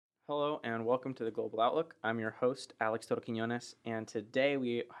Hello and welcome to the Global Outlook. I'm your host, Alex Toro-Quinones, and today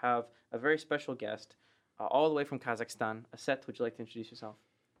we have a very special guest all the way from Kazakhstan. Aset, would you like to introduce yourself?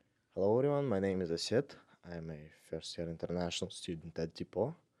 Hello everyone, my name is Aset. I am a first year international student at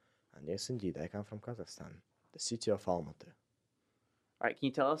DIPO. And yes, indeed, I come from Kazakhstan, the city of Almaty. All right, can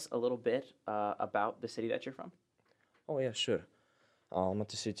you tell us a little bit about the city that you're from? Oh, yeah, sure.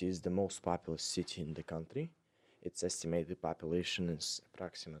 Almaty city is the most populous city in the country. Its estimated population is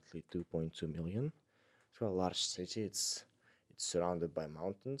approximately 2.2 million. It's a large city. It's surrounded by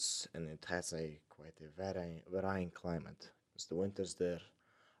mountains and it has a quite a varying climate. As the winters there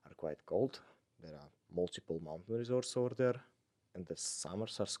are quite cold. There are multiple mountain resorts over there, and the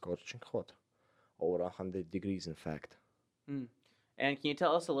summers are scorching hot, over 100 degrees in fact. Mm. And can you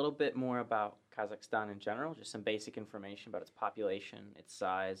tell us a little bit more about Kazakhstan in general? Just some basic information about its population, its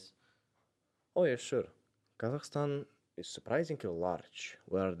size. Oh, yeah, sure. Kazakhstan is surprisingly large.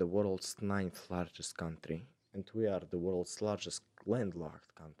 We are the world's ninth largest country, and we are the world's largest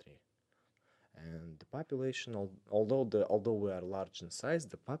landlocked country. And the population, although we are large in size,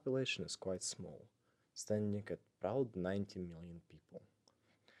 the population is quite small, standing at proud 90 million people.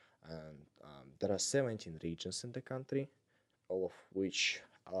 And there are 17 regions in the country, all of which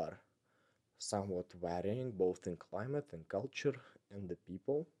are somewhat varying both in climate and culture and the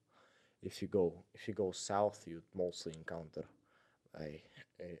people. If you go south, you'd mostly encounter a,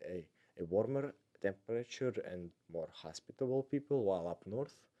 a warmer temperature and more hospitable people, while up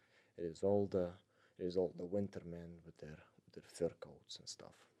north it is all the winter men with their fur coats and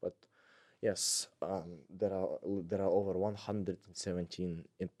stuff. But yes, there are over 117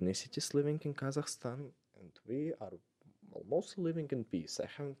 ethnicities living in Kazakhstan, and we are mostly living in peace. I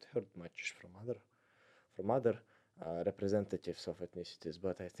haven't heard much from other representatives of ethnicities,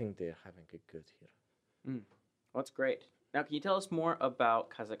 but I think they're having it good here. Mm. Well, that's great. Now, can you tell us more about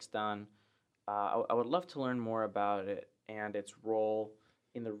Kazakhstan? I would love to learn more about it and its role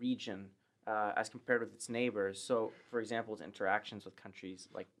in the region as compared with its neighbors. So, for example, its interactions with countries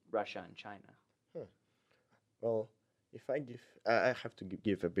like Russia and China. Hmm. Well, if I have to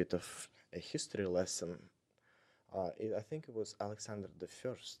give a bit of a history lesson. I think it was Alexander the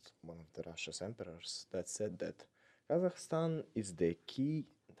First, one of the Russia's emperors, that said that Kazakhstan is the key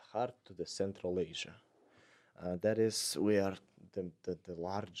and heart to the Central Asia. That is, we are the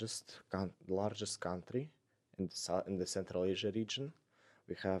largest country in the Central Asia region.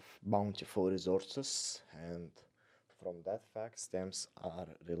 We have bountiful resources, and from that fact stems our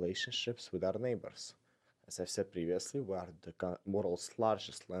relationships with our neighbors. As I've said previously, we are the world's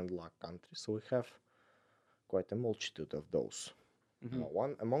largest landlocked country, so we have quite a multitude of those. Mm-hmm.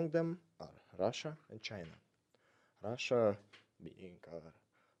 One among them are Russia and China. Russia being our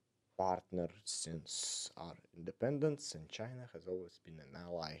partner since our independence, and China has always been an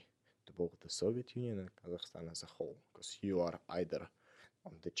ally to both the Soviet Union and Kazakhstan as a whole, because you are either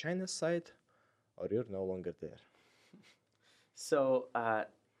on the China side or you're no longer there. So, the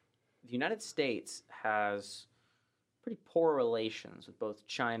United States has pretty poor relations with both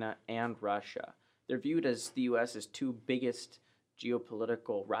China and Russia. They're viewed as the US's two biggest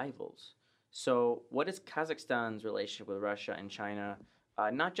geopolitical rivals. So, what is Kazakhstan's relationship with Russia and China,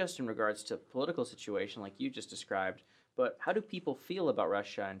 not just in regards to political situation like you just described, but how do people feel about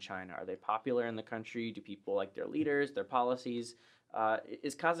Russia and China? Are they popular in the country? Do people like their leaders, their policies?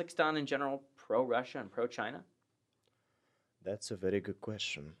 Is Kazakhstan in general pro-Russia and pro-China? That's a very good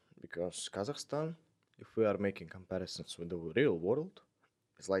question, because Kazakhstan, if we are making comparisons with the real world,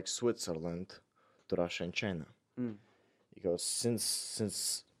 is like Switzerland to Russia and China. Mm. Because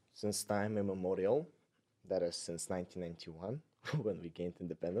since time immemorial, that is since 1991, when we gained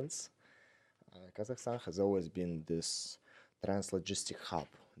independence, Kazakhstan has always been this translogistic hub,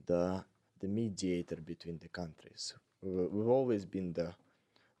 the mediator between the countries. We've always been the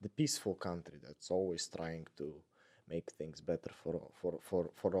peaceful country that's always trying to make things better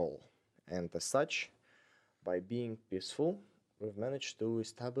for all. And as such, by being peaceful, we've managed to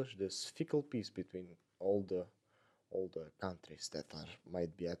establish this fickle peace between all the countries that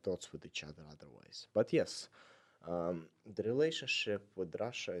might be at odds with each other otherwise. But yes, the relationship with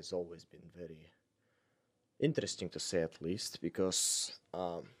Russia has always been very interesting, to say at least, because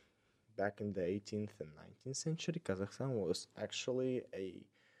back in the 18th and 19th century, Kazakhstan was actually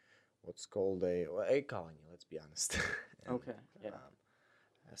what's called a colony. Let's be honest. And, Okay, yeah.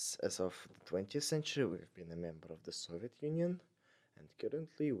 as of the 20th century, we've been a member of the Soviet Union, and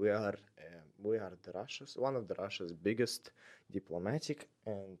currently we are one of the Russia's biggest diplomatic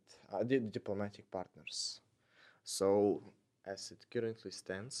and diplomatic partners. So, as it currently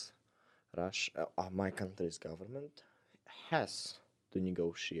stands, my country's government has to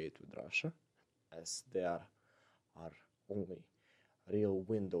negotiate with Russia, as they are our only real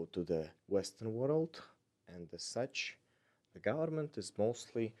window to the Western world, and as such, the government is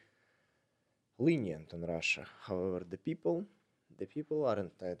mostly lenient on Russia. However, the people are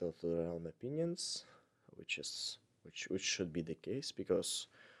entitled to their own opinions, which should be the case because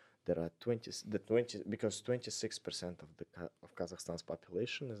there are 26% of of Kazakhstan's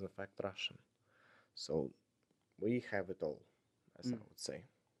population is in fact Russian. So we have it all, as I would say.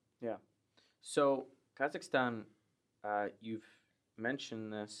 Yeah. So Kazakhstan, you've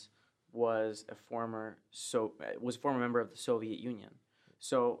mentioned this, was a former member of the Soviet Union.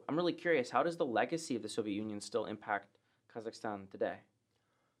 So I'm really curious, how does the legacy of the Soviet Union still impact Kazakhstan today?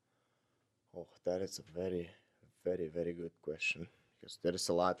 Oh, that is a very, very, very good question because there is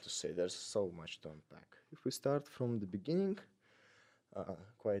a lot to say. There's so much to unpack. If we start from the beginning,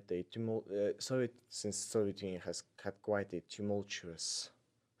 since Soviet Union has had quite a tumultuous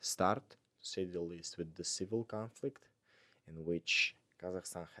start, to say the least, with the civil conflict, in which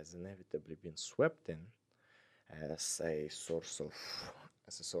Kazakhstan has inevitably been swept in as a source of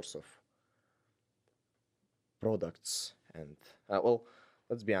products and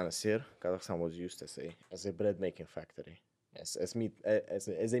let's be honest here, Kazakhstan was used as a bread making factory, as a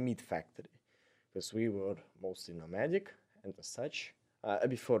meat factory, because we were mostly nomadic, and as such,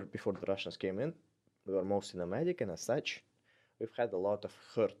 before the Russians came in, we were mostly nomadic, and as such, we've had a lot of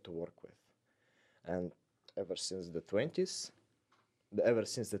herd to work with, and ever since the 20s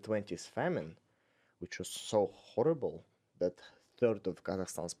famine, which was so horrible that third of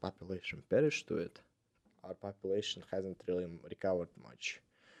Kazakhstan's population perished to it, our population hasn't really recovered much.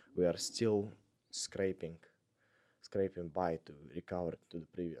 We are still scraping by to recover to the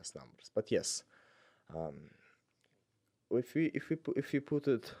previous numbers. But yes, if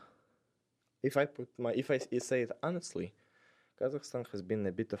I say it honestly, Kazakhstan has been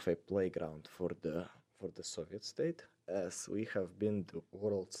a bit of a playground for the Soviet state, as we have been the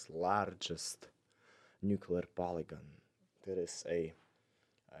world's largest nuclear polygon. There is a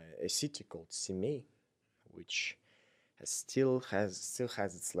city called Semey, which still has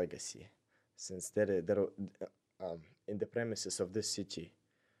its legacy, since in the premises of this city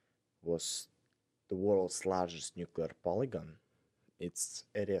was the world's largest nuclear polygon. Its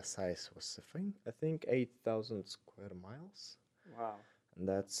area size was I think 8,000 square miles. Wow. And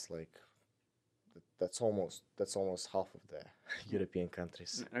that's almost half of the European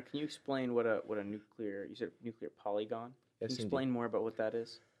countries. Now, can you explain what a nuclear, you said nuclear polygon? Yes, can you explain more about what that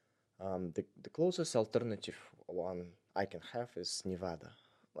is? The closest alternative one I can have is Nevada.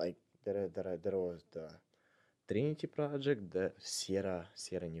 Like there was the Trinity project, the Sierra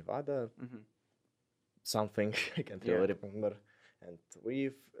Nevada, something I can't really remember. And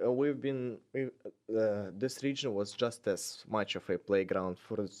this region was just as much of a playground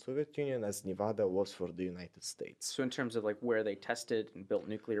for the Soviet Union as Nevada was for the United States. So in terms of like where they tested and built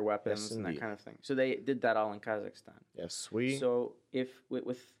nuclear weapons, yes, and that kind of thing. So they did that all in Kazakhstan. Yes, So if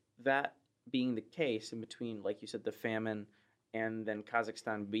with that being the case, in between, like you said, the famine and then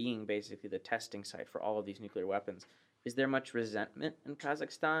Kazakhstan being basically the testing site for all of these nuclear weapons, is there much resentment in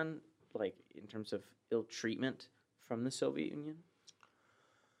Kazakhstan, like in terms of ill treatment from the Soviet Union?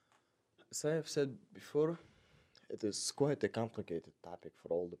 As I have said before, it is quite a complicated topic for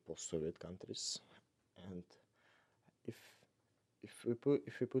all the post-Soviet countries, and if we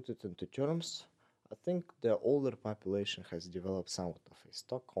put it into terms, I think the older population has developed somewhat of a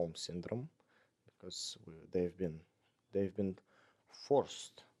Stockholm syndrome, because they've been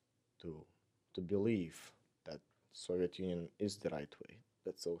forced to believe that Soviet Union is the right way,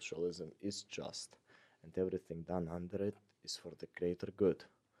 that socialism is just, and everything done under it is for the greater good.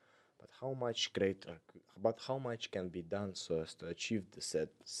 But how much can be done so as to achieve the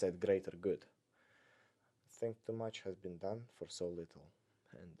said greater good? I think too much has been done for so little,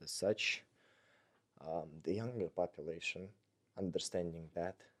 and as such, the younger population, understanding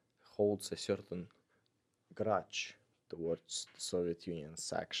that, holds a certain grudge towards the Soviet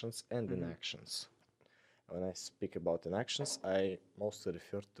Union's actions and inactions. When I speak about inactions, I mostly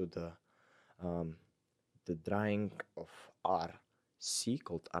refer to the drying of our sea,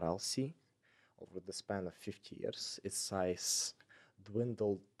 called Aral Sea. Over the span of 50 years, its size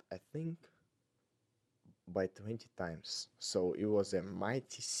dwindled, I think, by 20 times. So it was a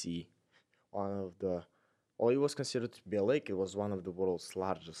mighty sea, it was considered to be a lake. It was one of the world's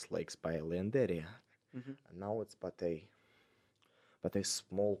largest lakes by a land area. And now it's but a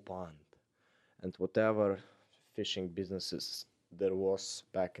small pond. And whatever fishing businesses there was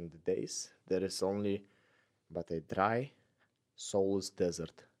back in the days, there is only but a dry, soulless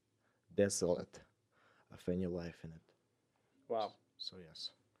desert, desolate of any life in it. Wow. So yes,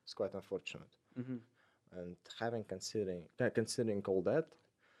 it's quite unfortunate. Hmm. And considering all that,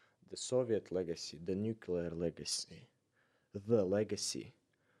 the Soviet legacy, the nuclear legacy, the legacy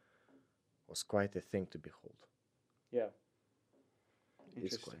was quite a thing to behold. Yeah.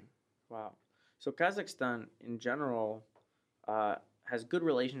 It's quite. Interesting. Wow. So Kazakhstan, in general, has good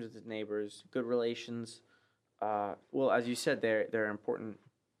relations with its neighbors. Good relations. Well, as you said, they're important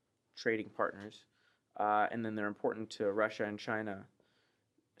trading partners, and then they're important to Russia and China.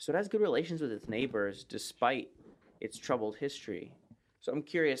 So it has good relations with its neighbors despite its troubled history. So I'm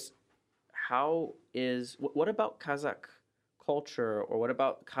curious, what about Kazakh culture or what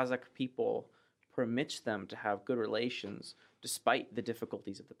about Kazakh people permits them to have good relations despite the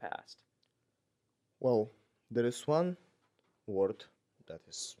difficulties of the past? Well, there is one word that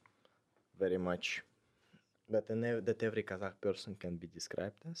is very much that every Kazakh person can be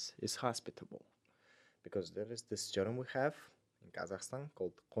described as is hospitable, because there is this term we have in Kazakhstan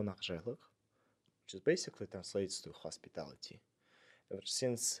called konakjaylik, which is basically translates to hospitality. Ever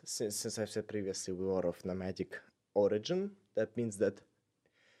since I've said previously we are of nomadic origin, that means that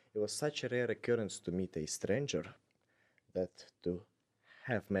it was such a rare occurrence to meet a stranger that to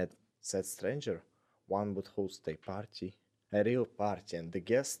have met said stranger, one would host a party, a real party, and the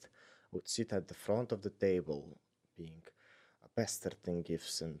guest would sit at the front of the table, being pestered in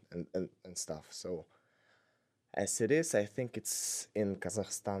gifts and stuff. So, as it is, I think it's in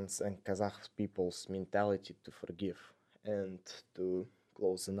Kazakhstan's and Kazakh people's mentality to forgive and to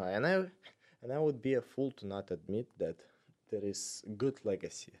close an eye. And I would be a fool to not admit that there is good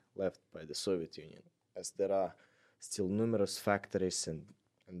legacy left by the Soviet Union, as there are still numerous factories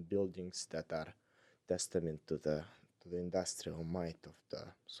and buildings that are testament to the industrial might of the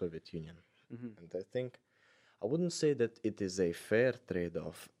Soviet Union. Hmm. And I think I wouldn't say that it is a fair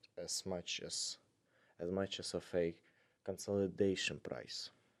trade-off as much as of a consolidation price.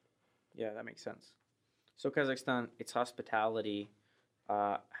 Yeah, that makes sense. So Kazakhstan, its hospitality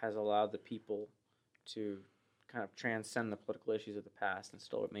has allowed the people to kind of transcend the political issues of the past and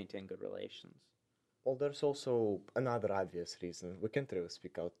still maintain good relations. Well, there's also another obvious reason. We can't really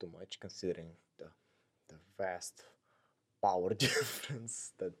speak out too much considering the vast power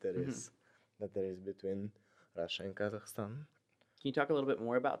difference Hmm. that there is between Russia and Kazakhstan. Can you talk a little bit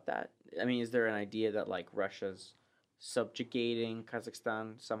more about that? I mean, is there an idea that like Russia's subjugating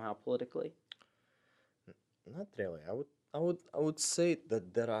Kazakhstan somehow politically? Not really. I would say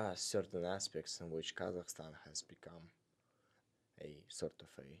that there are certain aspects in which Kazakhstan has become a sort of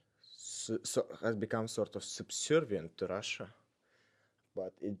has become sort of subservient to Russia,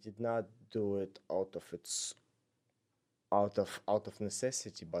 but it did not do it out of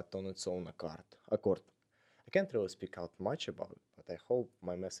necessity, but on its own accord. I can't really speak out much about it, but I hope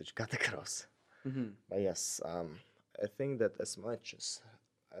my message got across. Hmm. But yes, I think that as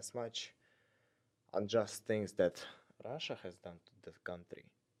much unjust things that Russia has done to the country,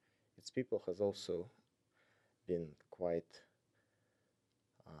 its people has also been quite,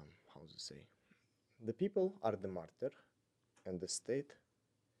 how to say, the people are the martyr, and the state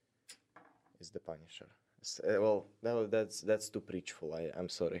is the punisher. Well, no, that's too preachful. I'm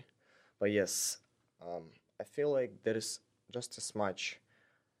sorry, but yes, I feel like there is just as much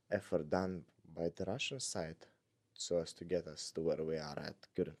effort done by the Russian side so as to get us to where we are at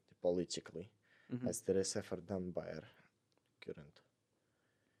currently politically, Hmm. as there is effort done by our current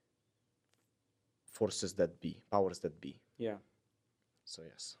forces that be, powers that be. Yeah. So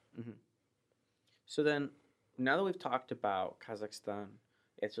yes. Hmm. So then, now that we've talked about Kazakhstan,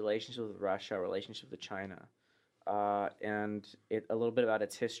 its relationship with Russia, relationship with China, and a little bit about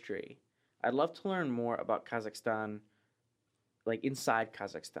its history, I'd love to learn more about Kazakhstan, like inside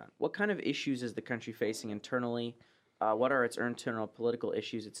Kazakhstan. What kind of issues is the country facing internally? What are its internal political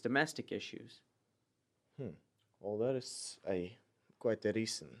issues, its domestic issues? Hmm. Well, that is a quite a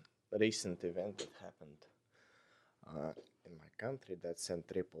recent event that happened in my country that sent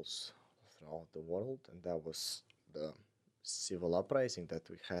ripples throughout the world, and that was the civil uprising that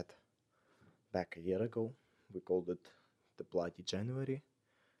we had back a year ago. We called it the Bloody January,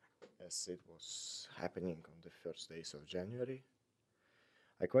 as it was happening on the first days of January.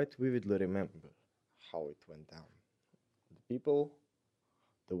 I quite vividly remember how it went down. The people,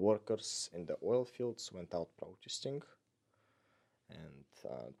 the workers in the oil fields went out protesting and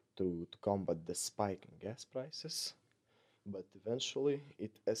to combat the spike in gas prices, but eventually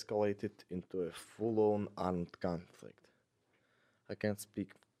it escalated into a full-on armed conflict. I can't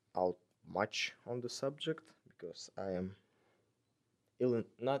speak out much on the subject because I am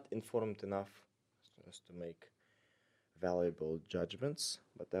not informed enough as to make valuable judgments,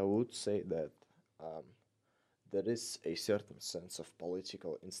 but I would say that um, there is a certain sense of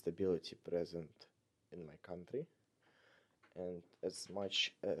political instability present in my country, and as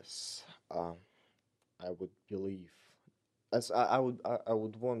much as I would believe, as I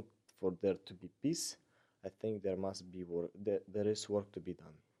would want for there to be peace, I think there must be work. There is work to be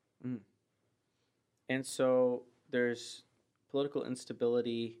done. Mm. And so there's political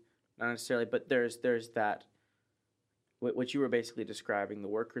instability, not necessarily, but there's that what you were basically describing, the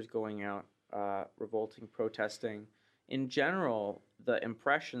workers going out, revolting, protesting. In general, the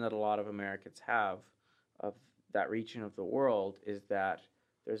impression that a lot of Americans have of that region of the world is that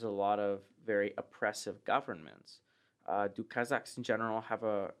there's a lot of very oppressive governments. Do Kazakhs in general have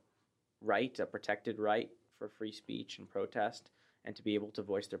a right, a protected right for free speech and protest, and to be able to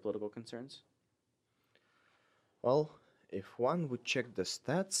voice their political concerns? Well, if one would check the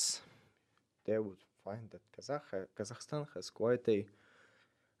stats, they would find that Kazakhstan has quite a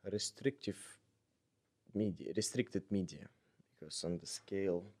restricted media, because on the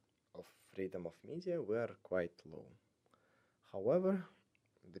scale of freedom of media, we are quite low. However,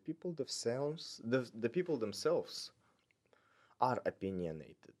 the people themselves are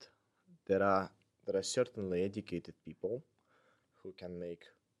opinionated. There are certainly educated people who can make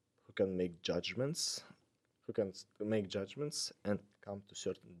judgments, and come to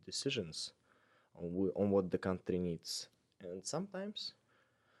certain decisions on what the country needs. And sometimes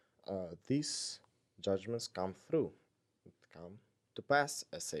these judgments come to pass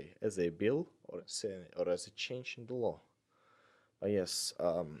as a bill or as a change in the law. But yes,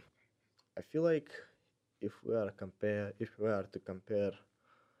 I feel like if we are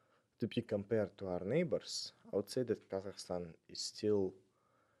to be compared to our neighbors, I would say that Kazakhstan is still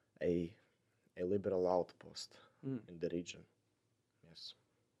a liberal outpost in the region. Yes.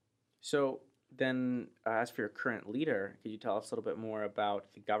 So then, as for your current leader, could you tell us a little bit more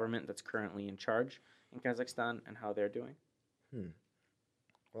about the government that's currently in charge in Kazakhstan and how they're doing?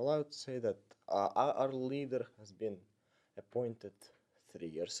 Well, I would say that our leader has been appointed 3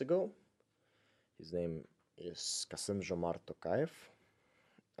 years ago. His name is Kassym-Jomart Tokayev.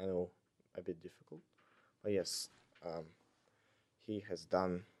 I know, a bit difficult, but yes, he has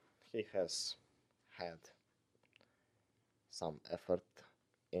had some effort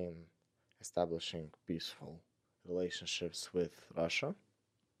in establishing peaceful relationships with Russia.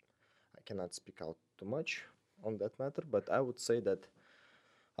 I cannot speak out too much on that matter, but I would say that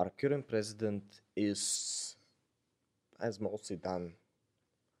our current president has mostly done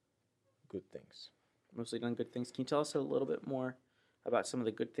good things. Mostly done good things. Can you tell us a little bit more about some of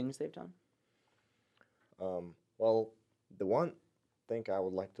the good things they've done? Well, the one thing I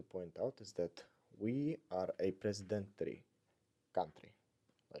would like to point out is that we are a presidentary country.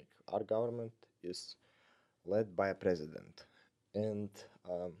 Like, our government is led by a president, and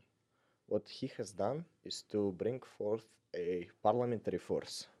what he has done is to bring forth a parliamentary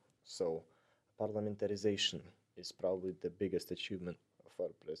force. So, parliamentarization is probably the biggest achievement of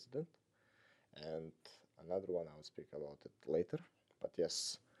our president, and another one, I'll speak about it later. But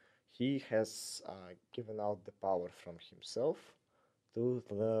yes, he has given out the power from himself to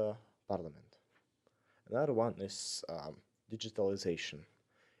the parliament. Another one is digitalization.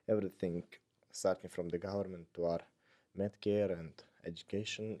 Everything, starting from the government to our medcare and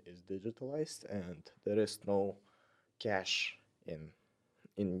education, is digitalized, and there is no cash in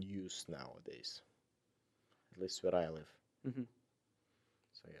use nowadays, at least where I live. Mm-hmm.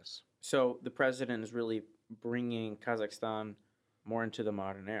 So yes. So the president is really bringing Kazakhstan more into the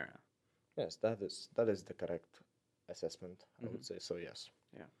modern era. Yes, that is the correct assessment. I would say so. Yes.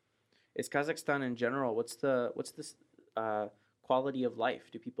 Yeah. Is Kazakhstan in general? What's the quality of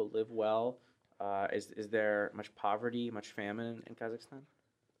life? Do people live well? Is there much poverty, much famine in Kazakhstan?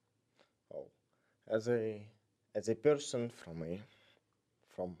 Oh, as a person from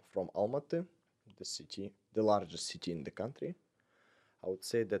Almaty, the largest city in the country, I would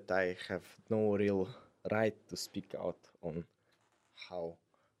say that I have no real right to speak out on how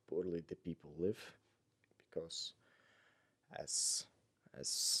poorly the people live, because as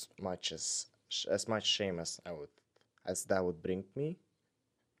much shame as that would bring me,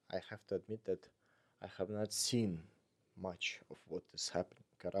 I have to admit that I have not seen much of what is happening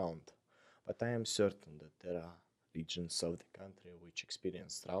around. But I am certain that there are regions of the country which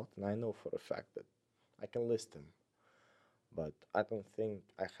experience drought, and I know for a fact that I can list them. But I don't think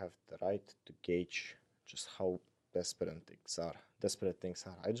I have the right to gauge just how desperate things are.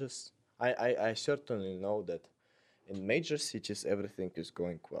 I certainly know that in major cities everything is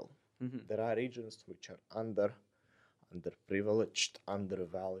going well. Mm-hmm. There are regions which are underprivileged,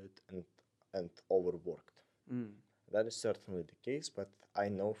 undervalued, and overworked. Mm. That is certainly the case, but I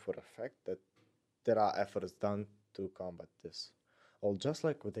know for a fact that there are efforts done to combat this. Well, just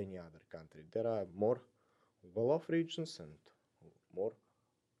like with any other country, there are more well-off regions and more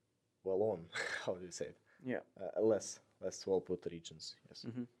well-on. How do you say it? Yeah. Less well-put regions. Yes.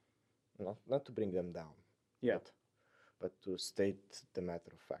 Hmm. Not to bring them down. Yeah. But to state the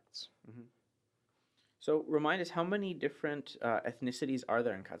matter of facts. Hmm. So remind us, how many different ethnicities are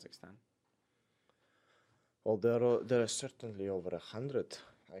there in Kazakhstan? Well, there are certainly over 100.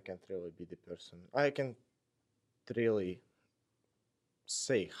 I can't really be the person. I can't really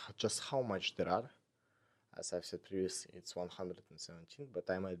say just how much there are. As I've said previously, it's 117, but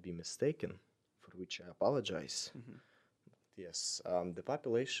I might be mistaken, for which I apologize. Hmm. Yes, the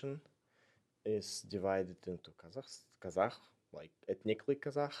population is divided into Kazakh, like ethnically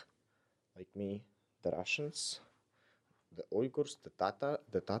Kazakh, like me, the Russians, the Uyghurs,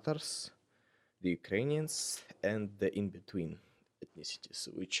 the Tatars, the Ukrainians, and the in-between ethnicities,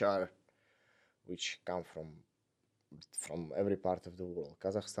 which come from every part of the world.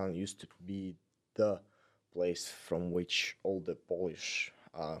 Kazakhstan used to be the place from which all the Polish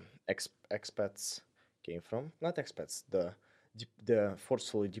expats came from. Not expats, the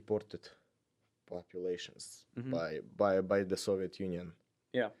forcefully deported populations by the Soviet Union.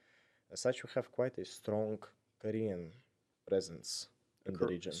 Yeah. As such, we have quite a strong Korean presence in the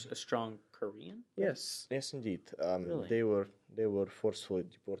region. A strong Korean? Yes, indeed. Really? They were forcefully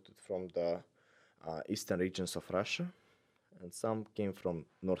deported from the eastern regions of Russia, and some came from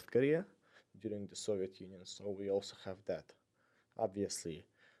North Korea during the Soviet Union. So we also have that. Obviously,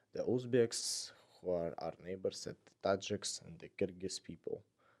 the Uzbeks, who are our neighbors, and the Tajiks and the Kyrgyz people.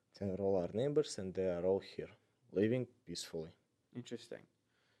 They are all our neighbors, and they are all here, living peacefully. Interesting.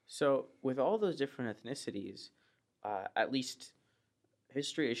 So, with all those different ethnicities, at least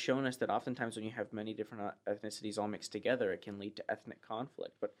history has shown us that oftentimes when you have many different ethnicities all mixed together, it can lead to ethnic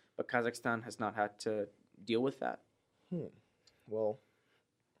conflict. But Kazakhstan has not had to deal with that. Well,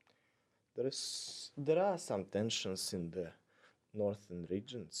 there are some tensions in the northern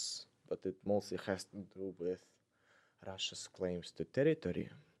regions, but it mostly has to do with Russia's claims to territory,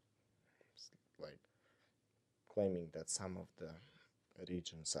 like claiming that some of the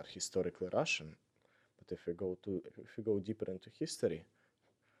regions are historically Russian. But if we go deeper into history,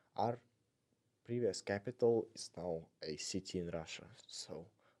 our previous capital is now a city in Russia, so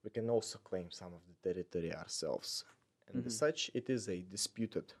we can also claim some of the territory ourselves. And as such, it is a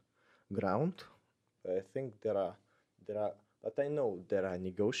disputed ground. I think but I know there are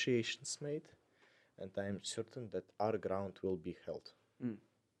negotiations made, and I am certain that our ground will be held.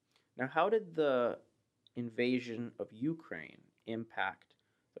 Now, how did the invasion of Ukraine impact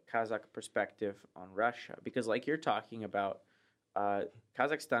the Kazakh perspective on Russia? Because, like you're talking about,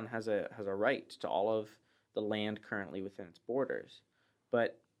 Kazakhstan has a right to all of the land currently within its borders.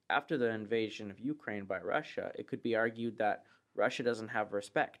 But after the invasion of Ukraine by Russia, it could be argued that Russia doesn't have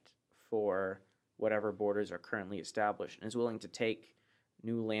respect for whatever borders are currently established and is willing to take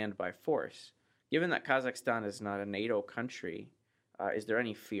new land by force. Given that Kazakhstan is not a NATO country, is there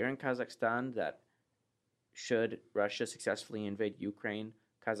any fear in Kazakhstan that should Russia successfully invade Ukraine,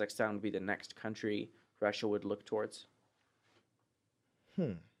 Kazakhstan would be the next country Russia would look towards?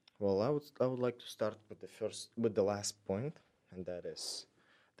 Well, I would like to start with the last point, and that is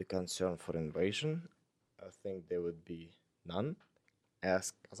the concern for invasion. I think there would be none,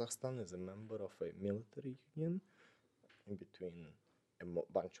 as Kazakhstan is a member of a military union in between a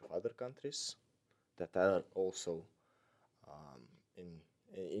bunch of other countries that are also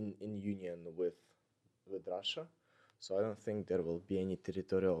in union with Russia. So I don't think there will be any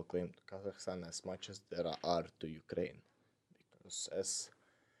territorial claim to Kazakhstan as much as there are to Ukraine, because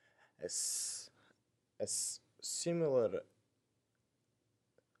as similar.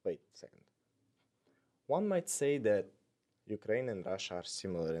 Wait a second. One might say that Ukraine and Russia are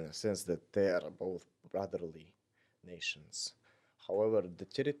similar in a sense that they are both brotherly nations. However, the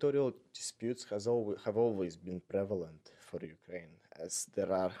territorial disputes have always been prevalent for Ukraine, as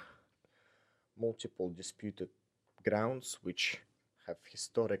there are multiple disputed grounds which have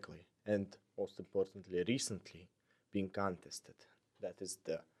historically and most importantly recently been contested. That is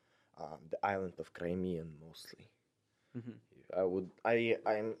the island of Crimea mostly.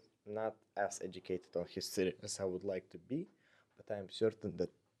 I'm not as educated on history as I would like to be, but I'm certain that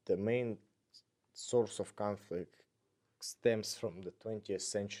the main source of conflict stems from the 20th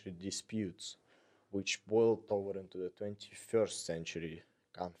century disputes, which boiled over into the 21st century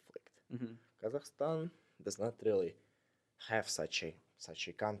conflict. Kazakhstan does not really have such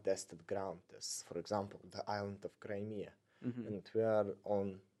a contested ground as, for example, the island of Crimea, and we are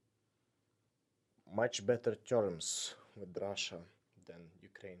on much better terms with Russia than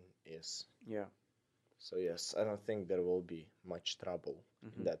Ukraine is. Yeah. So yes, I don't think there will be much trouble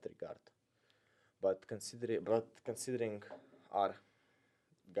in that regard. But considering our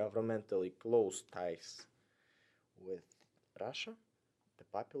governmentally close ties with Russia, the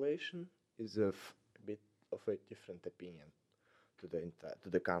population is of a bit of a different opinion to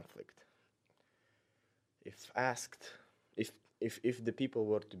the conflict. If asked, if the people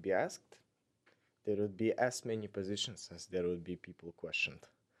were to be asked, there would be as many positions as there would be people questioned.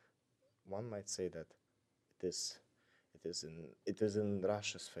 One might say that it is in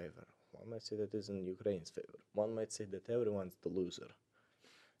Russia's favor. One might say that it is in Ukraine's favor. One might say that everyone's the loser.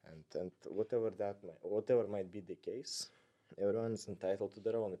 And whatever might be the case, everyone's entitled to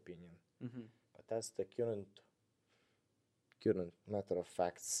their own opinion. But as the current matter of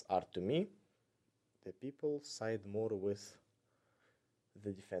facts are to me, the people side more with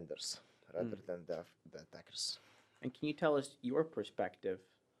the defenders rather than the attackers. And can you tell us your perspective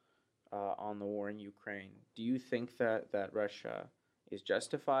on the war in Ukraine? Do you think that Russia is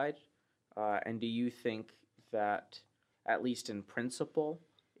justified? And do you think that, at least in principle,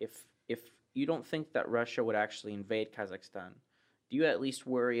 if you don't think that Russia would actually invade Kazakhstan, do you at least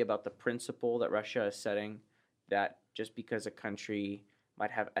worry about the principle that Russia is setting, that just because a country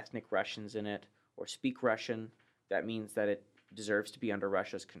might have ethnic Russians in it or speak Russian, that means that it deserves to be under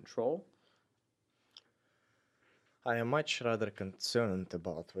Russia's control? I am much rather concerned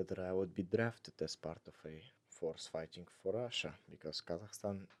about whether I would be drafted as part of a force fighting for Russia, because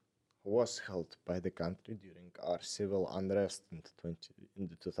Kazakhstan was held by the country during our civil unrest in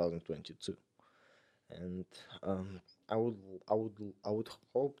 2022, and I would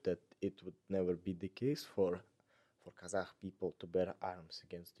hope that it would never be the case for Kazakh people to bear arms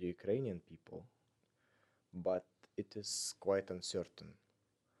against the Ukrainian people, but it is quite uncertain.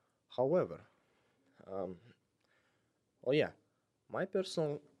 However, my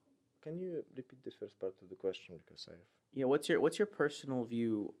personal. Can you repeat the first part of the question, because I have. Yeah, what's your personal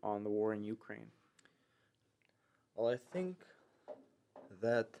view on the war in Ukraine? Well, I think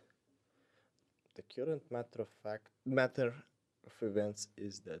that the current matter of events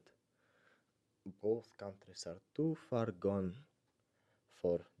is that both countries are too far gone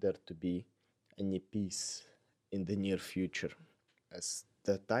for there to be any peace in the near future, as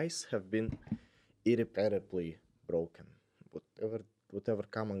the ties have been irreparably broken. Whatever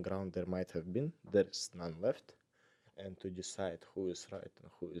common ground there might have been, there is none left, and to decide who is right and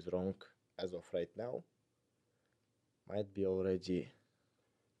who is wrong as of right now might be already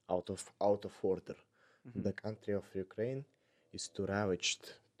out of order. The country of Ukraine is too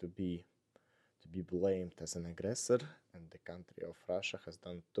ravaged to be blamed as an aggressor, and the country of Russia has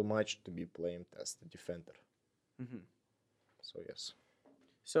done too much to be blamed as the defender. So yes.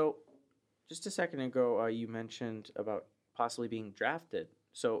 So, just a second ago, you mentioned about possibly being drafted.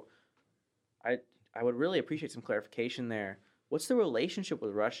 So, I would really appreciate some clarification there. What's the relationship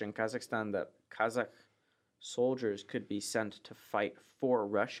with Russia and Kazakhstan that Kazakh soldiers could be sent to fight for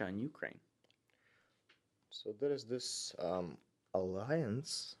Russia and Ukraine? So there is this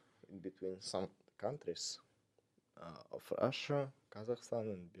alliance in between some countries of Russia,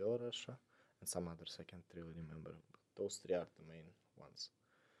 Kazakhstan, and Belarus, and some others I can't really remember. But those three are the main ones.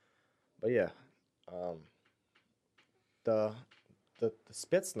 But yeah, the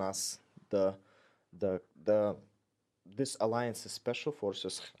Spetsnaz, this alliance's special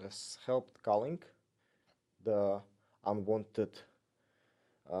forces has helped culling the unwanted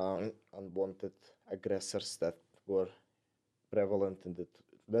aggressors that were prevalent in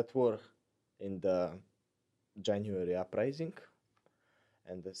the January uprising,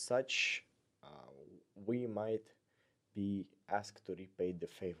 and as such, we might be asked to repay the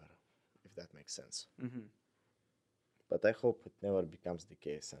favor, if that makes sense. But I hope it never becomes the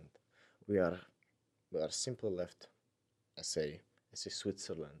case, and we are simply left as a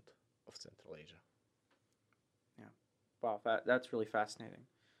Switzerland of Central Asia. Yeah, wow, that's really fascinating.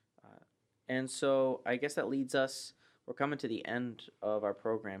 And so I guess that leads us. We're coming to the end of our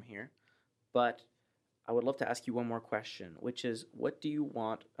program here, but I would love to ask you one more question, which is, what do you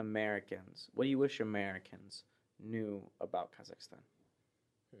wish Americans knew about Kazakhstan?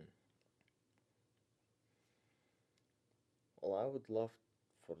 Well, I would love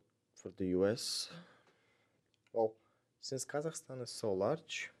for the US. Well, since Kazakhstan is so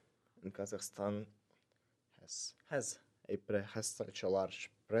large, and Kazakhstan has such a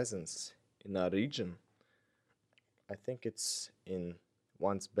large presence in our region, I think it's in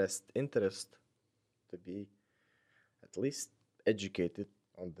one's best interest to be at least educated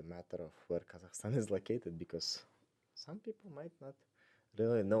on the matter of where Kazakhstan is located, because some people might not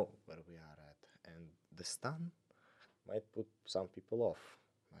really know where we are at, and the Stan might put some people off,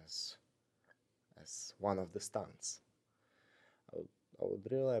 as one of the stunts. I would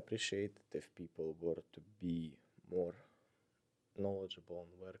really appreciate it if people were to be more knowledgeable on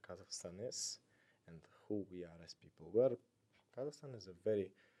where Kazakhstan is and who we are as people. Where Kazakhstan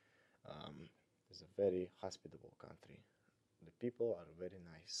um, is a very hospitable country. The people are very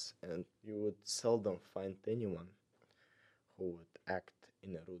nice, and you would seldom find anyone who would act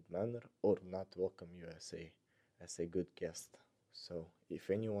in a rude manner or not welcome you as a good guest. So if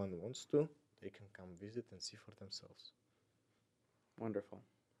anyone wants to, they can come visit and see for themselves. Wonderful.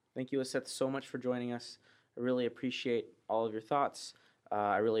 Thank you, Aseth, so much for joining us. I really appreciate all of your thoughts.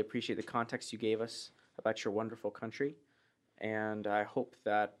 I really appreciate the context you gave us about your wonderful country. And I hope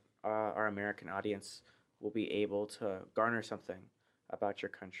that our American audience will be able to garner something about your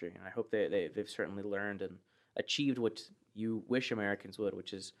country. And I hope they've certainly learned and achieved what you wish Americans would,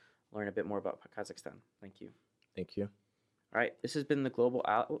 which is learn a bit more about Kazakhstan. Thank you. Thank you. All right, this has been the Global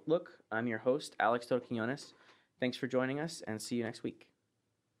Outlook. I'm your host, Alex Toro-Quinones. Thanks for joining us, and see you next week.